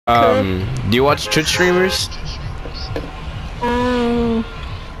Do you watch Twitch streamers?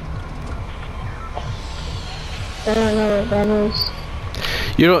 I don't know what that is.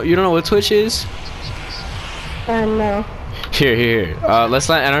 You don't know what Twitch is? No. Here. Let's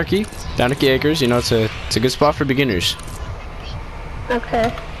Land Anarchy. Anarchy Acres. You know, it's a good spot for beginners.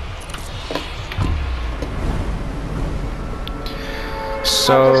 Okay.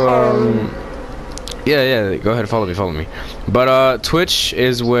 So, yeah. Go ahead, follow me. But Twitch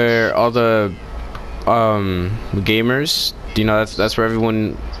is where all the gamers. You know, that's where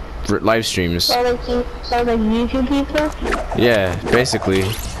everyone live streams. So like YouTube people? Yeah, basically.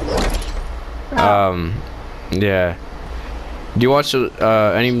 Yeah. Do you watch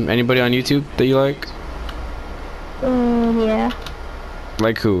anybody on YouTube that you like? Yeah.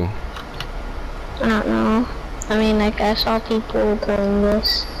 Like who? I don't know. I mean, like, I saw people playing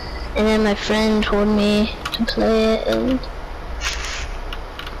this, and then my friend told me to play it, and...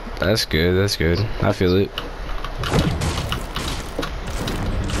 That's good. I feel it.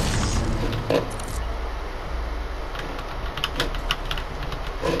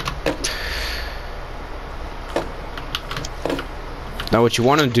 Now what you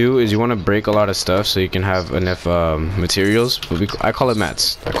want to do is you want to break a lot of stuff so you can have enough materials. I call it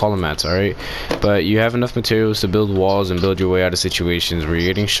mats. All right. But you have enough materials to build walls and build your way out of situations where you're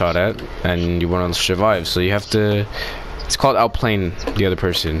getting shot at and you want to survive. So you have to. It's called outplaying the other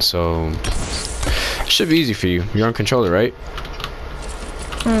person. So it should be easy for you. You're on controller, right?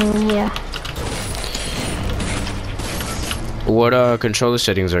 Yeah. What controller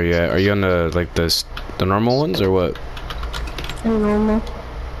settings are you at? Are you on the normal ones or what? Normal.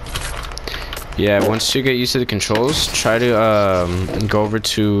 Yeah, once you get used to the controls, try to go over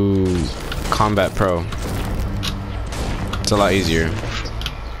to Combat Pro. It's a lot easier.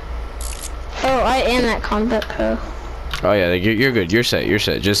 Oh, I am at Combat Pro. Oh yeah, you're good. You're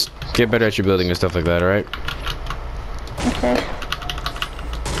set. Just get better at your building and stuff like that. All right. Okay.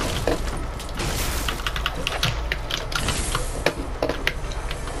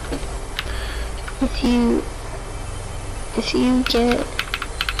 If you get...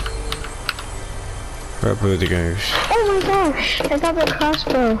 Probably the games. Oh my gosh, I got the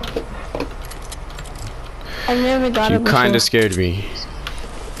crossbow. I've never got it before. You kinda scared me.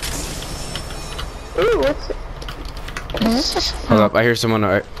 Ooh, what's it? Is this Hold up, I hear someone.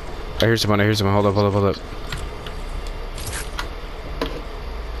 I hear someone. Hold up.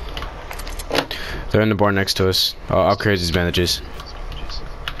 They're in the bar next to us. I'll create these bandages.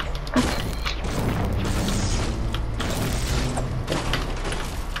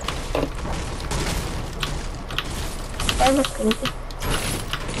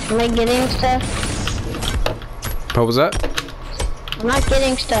 Am I getting stuff? What was that? I'm not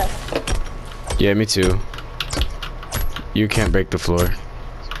getting stuff. Yeah, me too. You can't break the floor.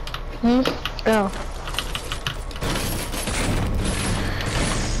 Oh.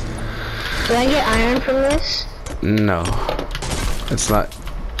 Do I get iron from this? No. It's not.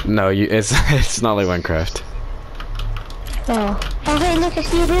 No, it's not like Minecraft. Oh. Oh, hey, look, I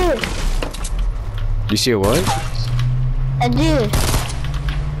see a dude. You see a what? A dude.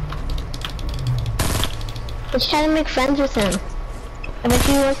 Let's try to make friends with him. I bet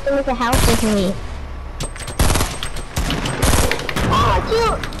he wants to make a house with me. Oh,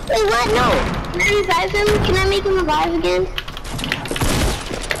 dude! Wait, what? No! Can I revive him? Can I make him alive again?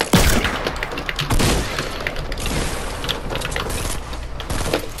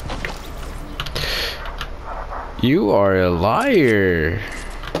 You are a liar.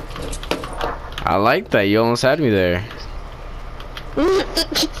 I like that. You almost had me there.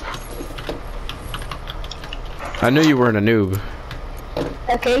 I knew you weren't a noob.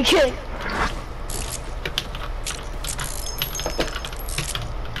 Okay, good.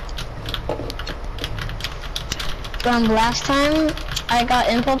 Last time I got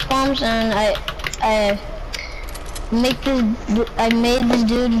impulse bombs and I made this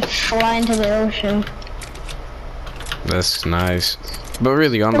dude fly into the ocean. That's nice. But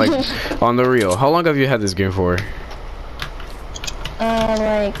really, on on the real, how long have you had this game for?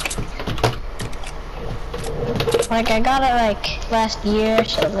 Like I got it like last year,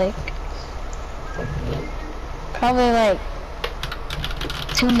 so like probably like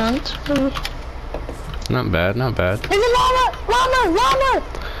 2 months maybe. Not bad. There's a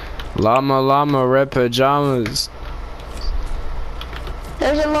llama! Llama, red pajamas.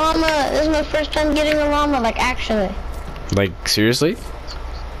 There's a llama. This is my first time getting a llama, like actually. Like seriously?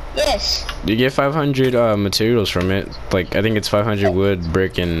 Yes. You get 500 materials from it. Like I think it's 500 wood,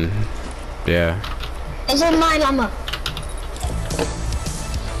 brick, and yeah. Is it my llama?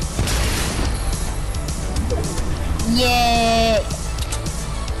 Yay!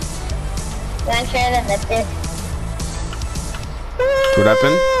 Can I carry that medkit? What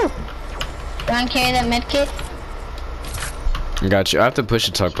happened? Can I carry that medkit? Got you. I have to push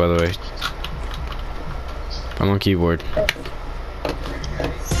the talk, by the way. I'm on keyboard.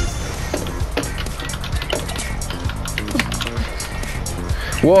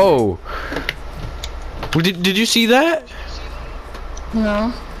 Whoa! Did you see that?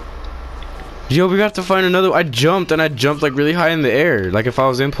 No. Yo, we have to find another. I jumped like really high in the air, like if I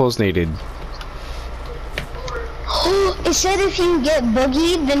was impulse nated. It said if you get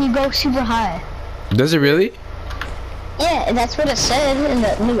boogied, then you go super high. Does it really? Yeah, that's what it said in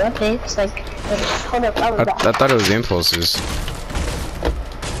the new updates. Like, hold up, I thought it was impulses.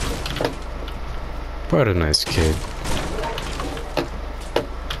 What a nice kid.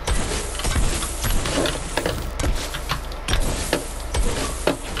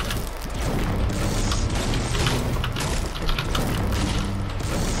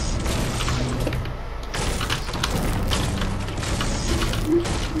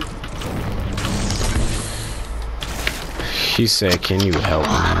 She said, "Can you help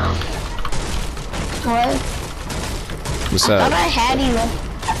me?" What? What's I up? thought I had you.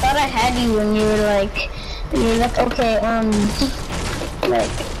 I thought I had you when you were like, okay,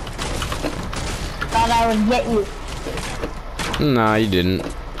 like, thought I would get you. Nah, you didn't.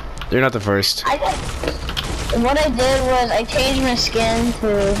 You're not the first. What I did was I changed my skin to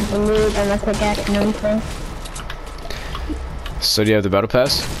the NOOB and my pickaxe and everything. So do you have the battle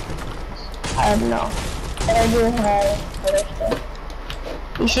pass? No. But I do have other stuff.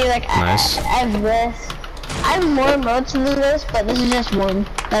 You see, like, Nice. I have this. I have more modes than this, but this is just one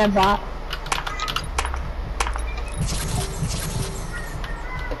that I bought.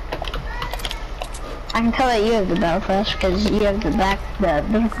 I can tell that you have the battle pass because you have the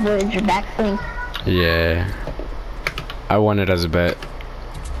your back thing. Yeah. I won it as a bet.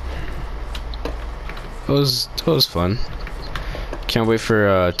 It was fun. Can't wait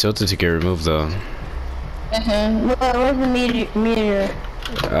for Tilted to get removed though. Where's the meteor?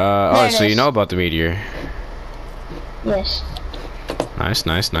 Oh, so you know about the meteor. Yes. Nice.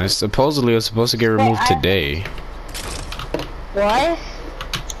 Supposedly it was supposed to get removed today. What?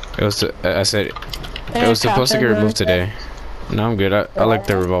 It was I said it was supposed to get removed today. No, I'm good. I like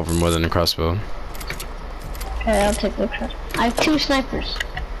the revolver more than the crossbow. Okay, I'll take the crossbow. I have 2 snipers.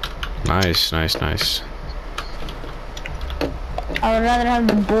 Nice. I would rather have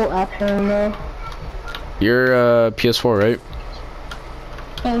the bolt action though. You're PS4, right?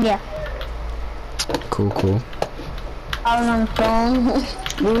 Oh yeah. Cool. I was on the phone.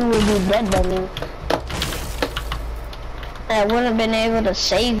 We would be dead by me. I wouldn't have been able to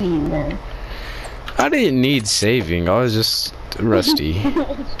save you then. I didn't need saving. I was just rusty. I'm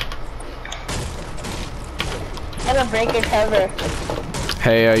gonna break your cover.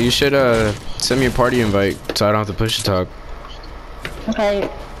 Hey, you should send me a party invite so I don't have to push the talk. Okay,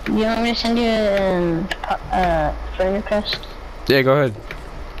 you want me to send you a friend request? Yeah, go ahead.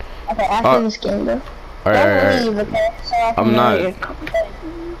 Okay, after this game though. Alright. Leave, okay? So I can I'm know not.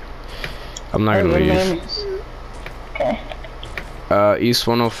 I'm not gonna leave. Okay. East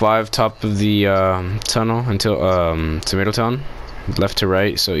 105, top of the tunnel until Tomato Town, left to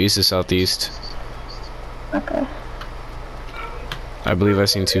right. So east to southeast. Okay. I believe I've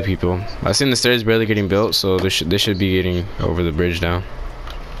seen 2 people. I seen the stairs barely getting built, so they should be getting over the bridge now.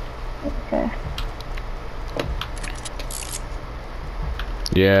 Okay.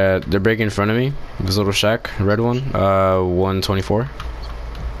 Yeah, they're breaking in front of me. This little shack, red one, 124.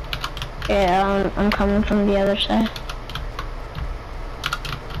 Yeah, I'm coming from the other side.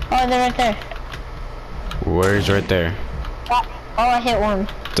 Oh, they're right there. Where's right there? Oh, I hit one.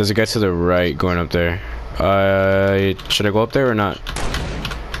 There's a guy to the right going up there. Should I go up there or not?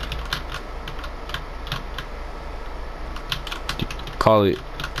 Call it.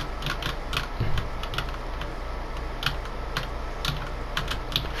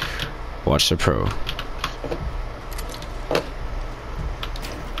 Watch the pro.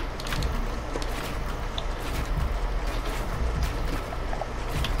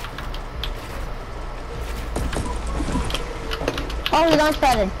 Oh, he launch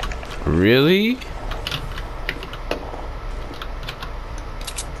padded. Really?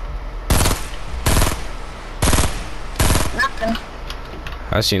 Nothing.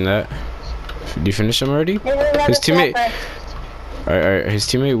 I seen that. Did you finish him already? His teammate. Alright, his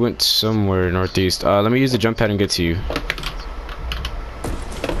teammate went somewhere northeast. Let me use the jump pad and get to you.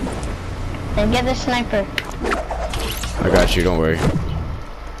 And get the sniper. I got you, don't worry.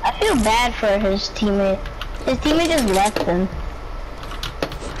 I feel bad for his teammate. His teammate just left him.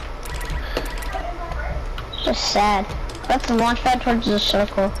 It's just sad. That's the launch pad towards the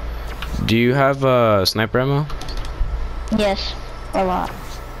circle. Do you have sniper ammo? Yes, a lot.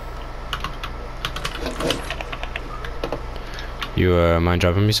 You mind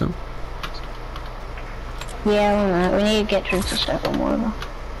dropping me some? Yeah, why not? We need to get towards the circle more though.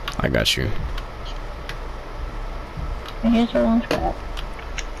 I got you. Here's the launch pad.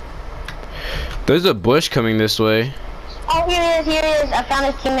 There's a bush coming this way. Oh, here he is. I found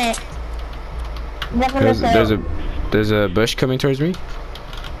his teammate. There's a bush coming towards me.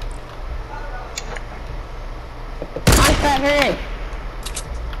 Launch pad, hurry.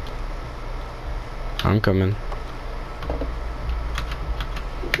 I'm coming.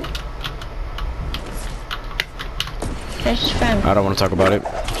 There's his friend. I don't want to talk about it.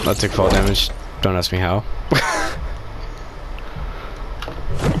 I'll take fall damage. Don't ask me how.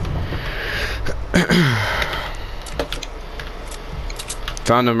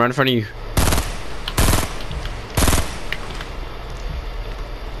 Found him right in front of you.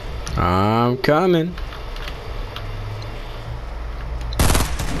 I'm coming.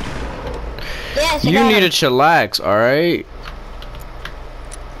 Yes, You need to chillax, alright?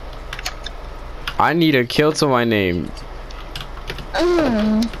 I need a kill to my name.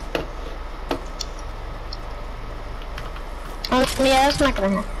 Yeah, that's not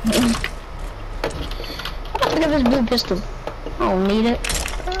gonna happen. Look at this blue pistol. I don't need it.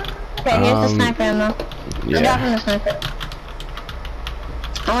 Okay, here's the sniper ammo. Yeah. I got from the sniper.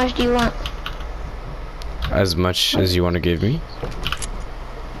 How much do you want? As much as you want to give me.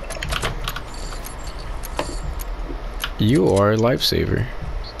 You are a lifesaver.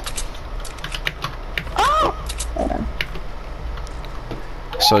 Oh!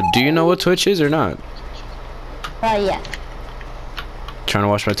 So, do you know what Twitch is or not? Yeah. Trying to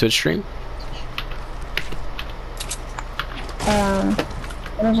watch my Twitch stream?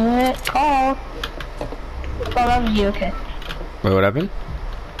 What is it called? Oh, that was you, okay. Wait, what happened?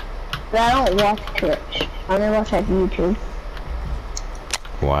 But I don't watch Twitch. I only watch like YouTube.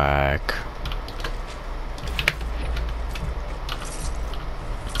 Whack.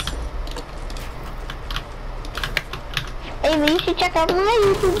 Hey, but you should check out my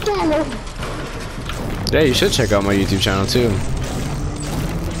YouTube channel. Yeah, you should check out my YouTube channel too.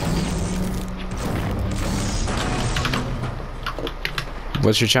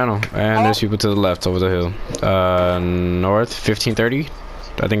 What's your channel? And there's people to the left over the hill. North 1530.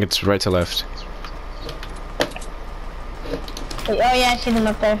 I think it's right to left. Wait, oh yeah, I see them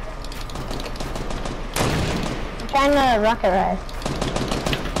up there. I'm trying to rocket ride.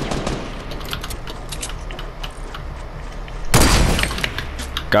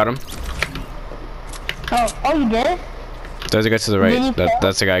 Got him. Oh, you did? There's a guy to the right.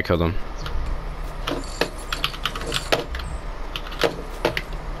 That's the guy I killed him.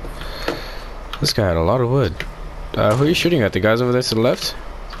 This guy had a lot of wood. Who are you shooting at? The guys over there to the left?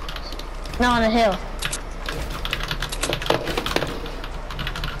 No, on the hill.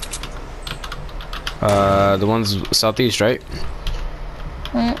 The ones southeast, right?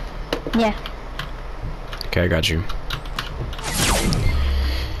 Yeah. Okay, I got you.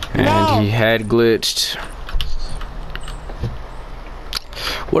 And he had glitched.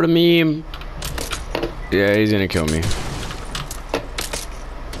 What a meme. Yeah, he's gonna kill me.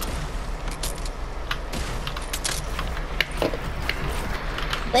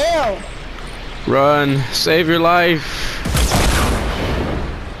 Ew. Run. Save your life.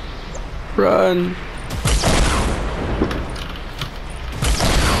 Run.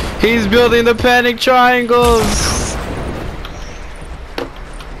 He's building the panic triangles.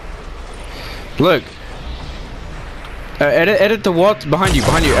 Look. Edit the wall behind you.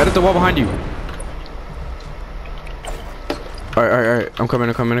 Edit the wall behind you. Alright. I'm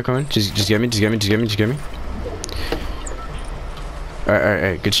coming. Just get me.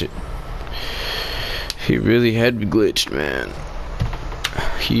 Alright. Good shit. He really head glitched, man.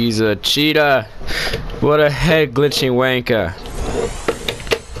 He's a cheetah. What a head glitching wanker.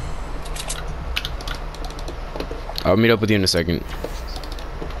 I'll meet up with you in a second.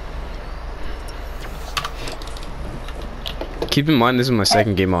 Keep in mind, this is my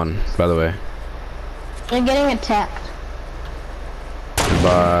second game on, by the way. You're getting attacked.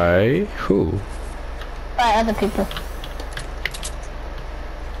 By who? By other people.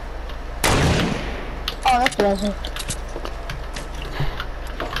 Oh, that's pleasant.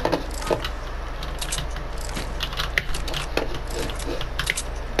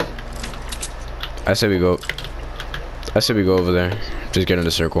 I said we go over there. Just get in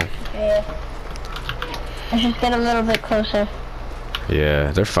the circle. Yeah. Let's just get a little bit closer.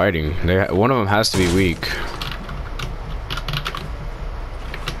 Yeah, they're fighting. One of them has to be weak.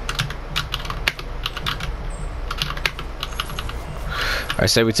 I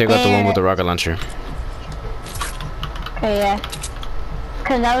said we take out the one with the rocket launcher. Okay, yeah.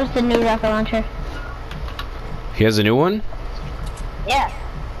 Cause that was the new rocket launcher. He has a new one? Yeah.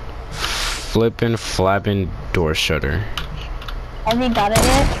 Flippin' flapping door shutter. Have you got it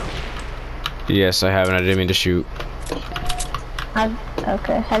yet? Yes, I haven't. I didn't mean to shoot.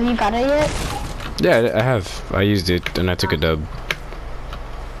 Okay. Have you got it yet? Yeah, I have. I used it and I took a dub.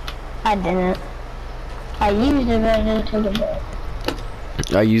 I didn't. I used it, but I didn't take a dub.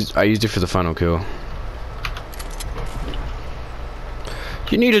 I used it for the final kill.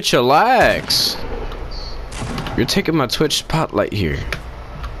 You need to chillax. You're taking my Twitch spotlight here.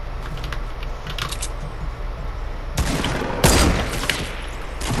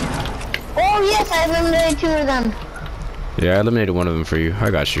 Oh yes, I eliminated 2 of them. Yeah, I eliminated one of them for you. I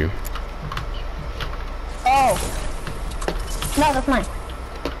got you. Oh. No, that's mine.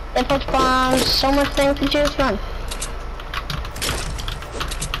 They put bombs, so much things to choose from.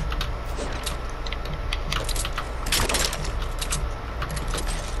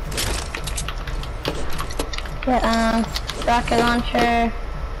 Yeah, rocket launcher,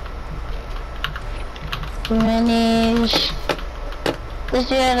 minis. This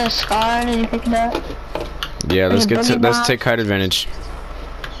dude had a scar. Did you pick it up? Yeah, let's take kite advantage.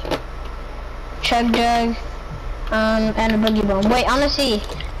 Chug jug, and a boogie bomb. Wait, I wanna see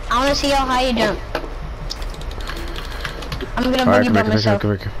how high you jump. I'm gonna boogie bomb myself.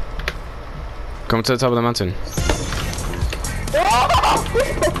 Come to the top of the mountain.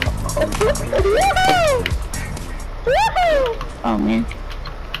 Oh man.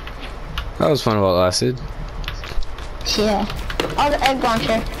 That was fun while it lasted. Yeah. Oh, the egg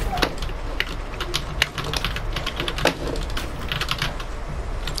launcher.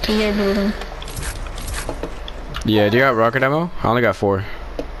 You're moving. Yeah, do you got rocket ammo? I only got 4.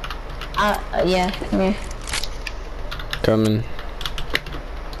 Yeah, come here. Coming.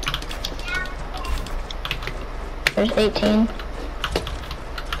 There's 18.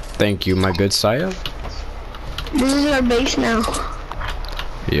 Thank you, my good sire. This is our base now.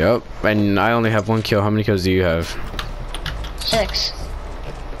 Yep, and I only have 1 kill. How many kills do you have? 6.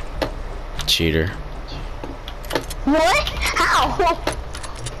 Cheater. What? How?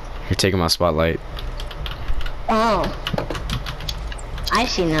 You're taking my spotlight. Oh. I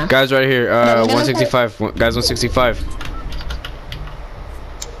see now. Guys, right here. 165. Guys, 165.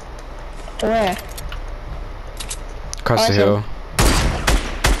 Where? Across the hill.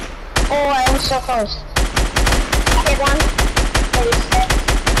 Oh, I was so close. Hit one. 36.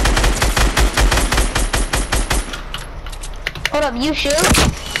 Hold up, you shoot?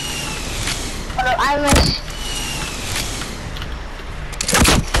 Hold up, I miss.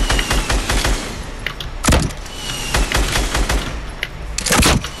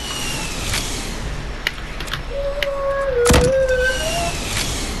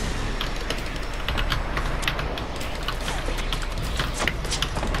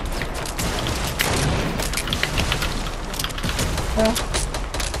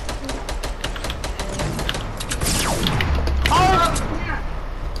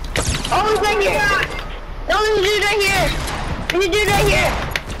 Oh, he's right here! No, there's a dude right here! There's a dude right here!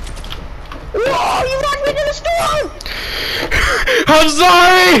 Whoa, you walked me to the storm! I'm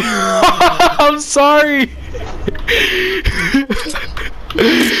sorry! I'm sorry!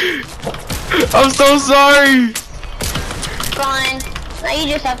 I'm so sorry! Fine. Now you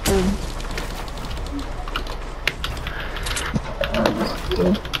just have food.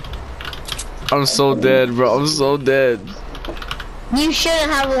 I'm so dead, bro. I'm so dead. You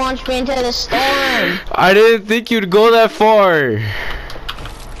shouldn't have launched me into the storm. I didn't think you'd go that far.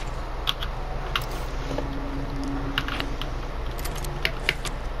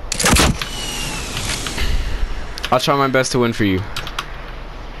 I'll try my best to win for you.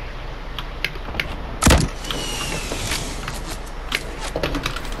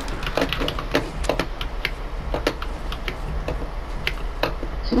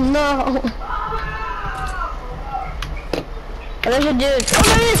 No. Oh, there's a dude. Oh,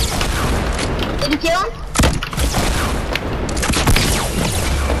 there he is. Did you kill him?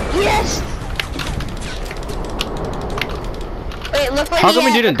 Yes. Wait, look what How come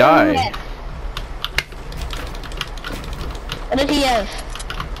he didn't die? What did he have?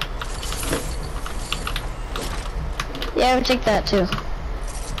 Yeah, I would take that too.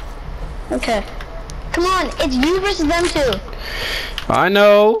 Okay. Come on, it's you versus them two. I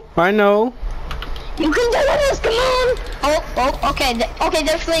know. You can do this, come on! Oh, okay, okay,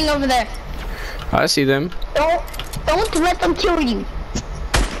 they're fleeing over there. I see them. Don't let them kill you.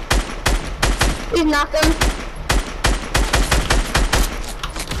 Please knock them.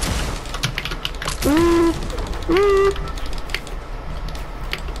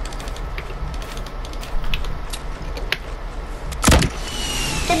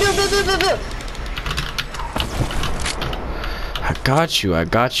 Hey, boo. I got you. I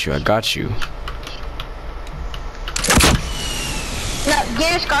got you. I got you. Now,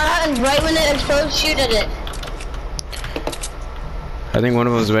 get your scar out and right when it explodes, shoot at it. I think one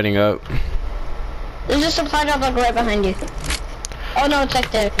of them's waiting up. There's a supply drop like right behind you. Oh no, it's like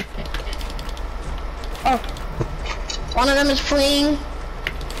there. Oh. One of them is fleeing.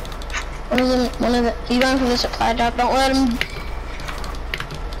 He's going for the supply drop. Don't let him.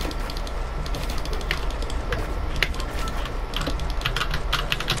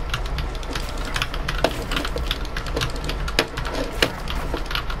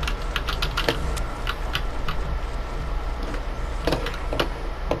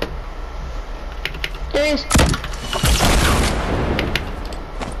 There he is.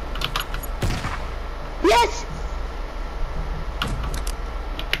 Yes!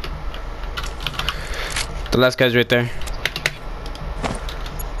 The last guy's right there.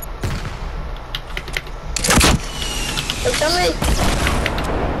 Hey, somebody.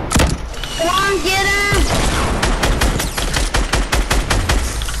 Come on, get him!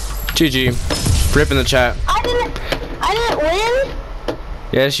 GG. Rip in the chat. I didn't win?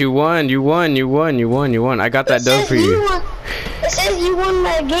 Yes, you won. You won. You won. You won. You won. I got that done for you. It says you won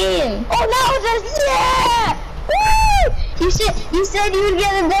that game. Oh no, it says yeah! Woo! You said you would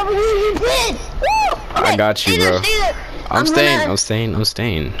get a W. You did. Woo! Okay, I got you, bro. I'm staying. gonna- I'm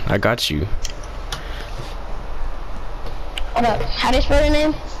staying. I got you. Hold up. How do you spell your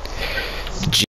name?